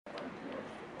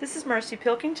This is Mercy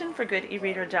Pilkington for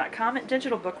GoodEReader.com at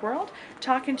Digital Book World,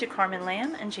 talking to Carmen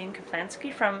Lamb and Jean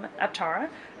Kaplansky from Aptara,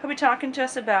 who'll be talking to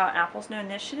us about Apple's new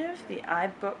initiative, the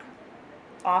iBook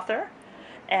author,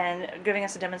 and giving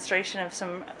us a demonstration of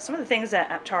some of the things that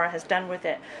Aptara has done with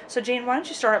it. So Jean, why don't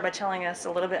you start out by telling us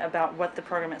a little bit about what the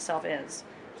program itself is?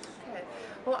 Okay.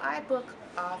 Well, iBook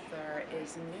Author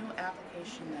is a new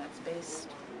application that's based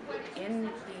in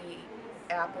the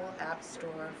Apple App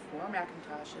Store for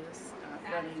Macintoshes,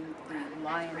 running the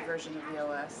Lion version of the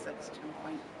OS, that's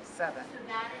 10.7.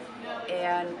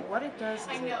 And what it does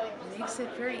is it makes it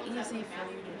very easy for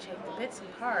you to take the bits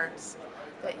and parts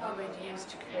that you would use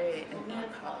to create an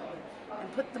EPUB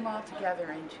and put them all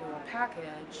together into a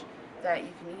package that you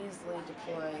can easily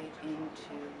deploy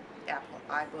into Apple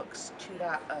iBooks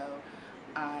 2.0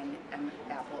 on an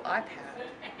Apple iPad.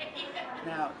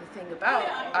 Now, the thing about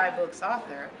iBooks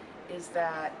Author is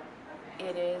that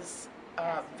it is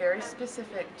very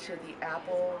specific to the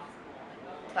Apple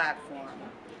platform.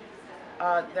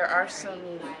 There are some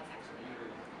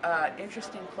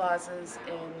interesting clauses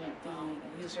in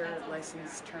the user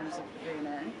license terms of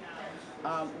agreement.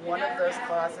 One of those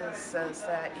clauses says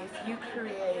that if you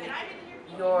create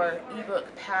your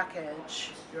ebook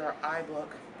package, your iBook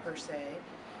per se,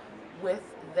 with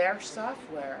their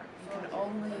software, you can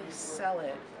only sell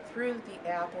it through the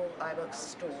Apple iBooks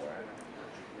store,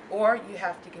 or you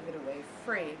have to give it away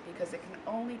free because it can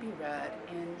only be read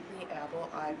in the Apple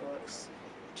iBooks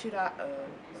 2.0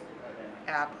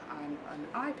 app on an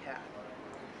iPad.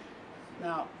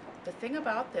 Now, the thing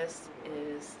about this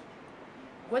is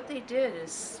what they did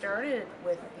is started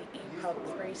with the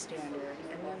EPUB 3 standard,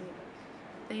 and then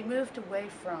they moved away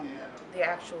from the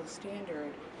actual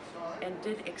standard and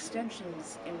did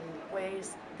extensions in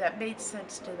ways that made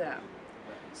sense to them.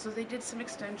 So they did some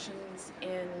extensions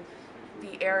in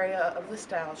the area of the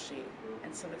style sheet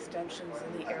and some extensions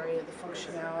in the area of the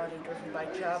functionality driven by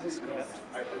JavaScript,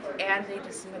 and they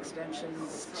did some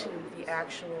extensions to the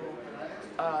actual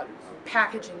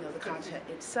packaging of the content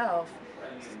itself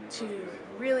to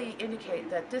really indicate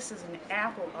that this is an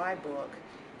Apple iBook.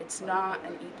 It's not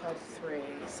an EPUB 3,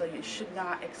 so you should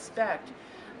not expect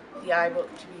the iBook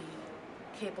to be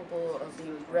capable of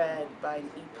being read by an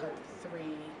EPUB 3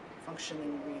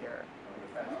 functioning reader.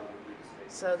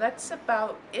 So that's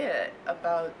about it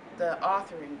about the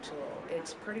authoring tool.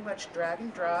 It's pretty much drag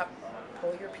and drop,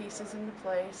 pull your pieces into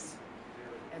place,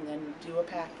 and then do a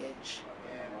package.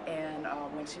 And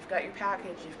once you've got your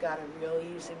package, you've got a real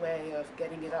easy way of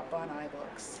getting it up on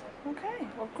iBooks. Okay,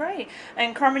 well great.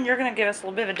 And Carmen, you're going to give us a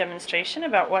little bit of a demonstration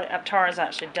about what Aptara has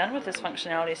actually done with this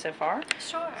functionality so far.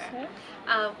 Sure. So.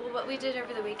 Well, what we did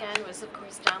over the weekend was, of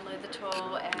course, download the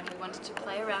tool, and we wanted to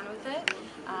play around with it,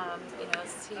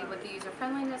 see what the user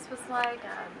friendliness was like,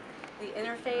 the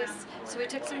interface. So we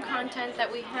took some content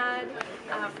that we had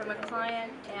from a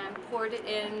client and poured it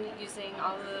in using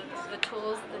all the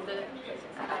tools that the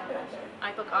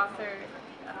iBook Author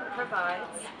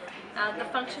provides. The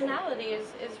functionality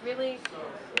is really,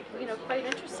 quite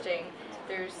interesting.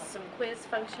 There's some quiz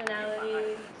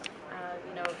functionality.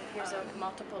 Here's a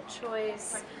multiple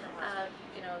choice.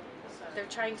 They're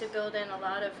trying to build in a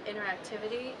lot of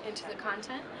interactivity into the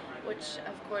content, which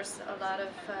of course a lot of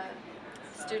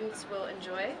students will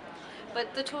enjoy.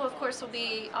 But the tool, of course, will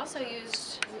be also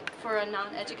used for a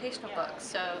non-educational book.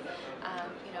 So,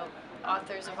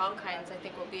 authors of all kinds, I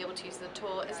think, will be able to use the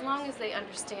tool as long as they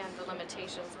understand the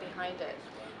limitations behind it.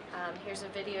 Here's a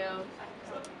video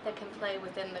that can play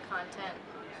within the content.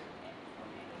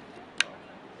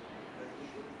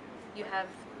 You have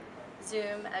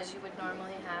Zoom as you would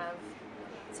normally have.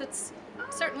 So it's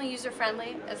certainly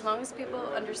user-friendly as long as people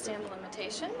understand the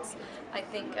limitations. I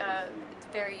think it's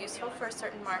very useful for a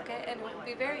certain market, and it will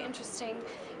be very interesting,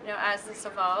 as this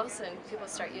evolves and people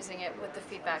start using it, what the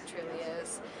feedback truly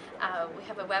is. We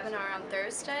have a webinar on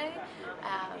Thursday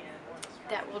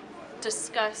that will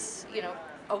discuss,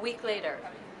 a week later,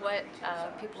 what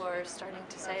people are starting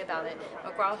to say about it.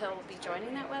 McGraw-Hill will be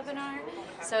joining that webinar,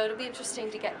 so it'll be interesting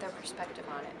to get their perspective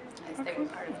on it as they were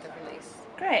part of the release.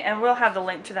 Great, and we'll have the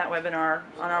link to that webinar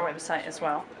on our website as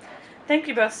well. Thank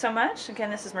you both so much. Again,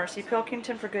 this is Mercy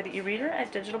Pilkington for Good eReader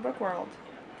at Digital Book World.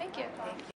 Thank you.